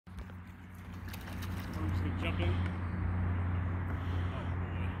Jump in.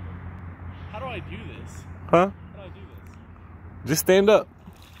 How do I do this? Huh? How do I do this? Just stand up.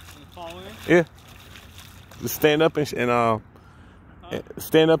 And fall in? Yeah. Just stand up and stand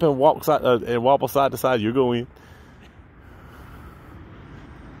up and walk side and wobble side to side. You go in.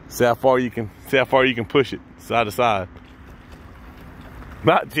 See how far you can push it side to side.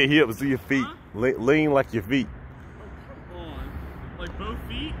 Not your hips, to your feet. Huh? Lean like your feet. Oh, come on. Like both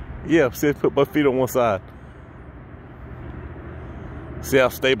feet? Yeah, see, put both feet on one side. See how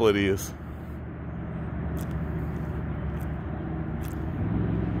stable it is.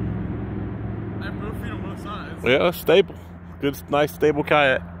 I have both feet on both sides. Yeah, it's stable. Good, nice, stable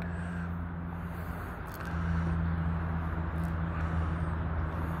kayak.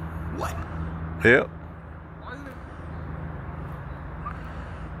 What? Yep. Why is it?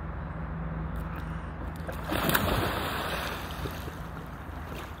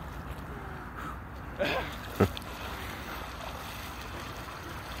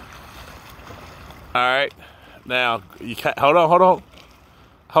 All right, now you can't, hold on. What?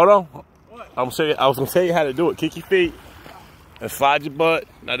 I was gonna tell you how to do it. Kick your feet and slide your butt.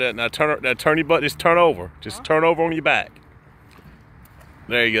 Now turn your butt. Just turn over. Just turn over on your back.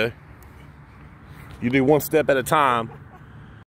 There you go. You do one step at a time.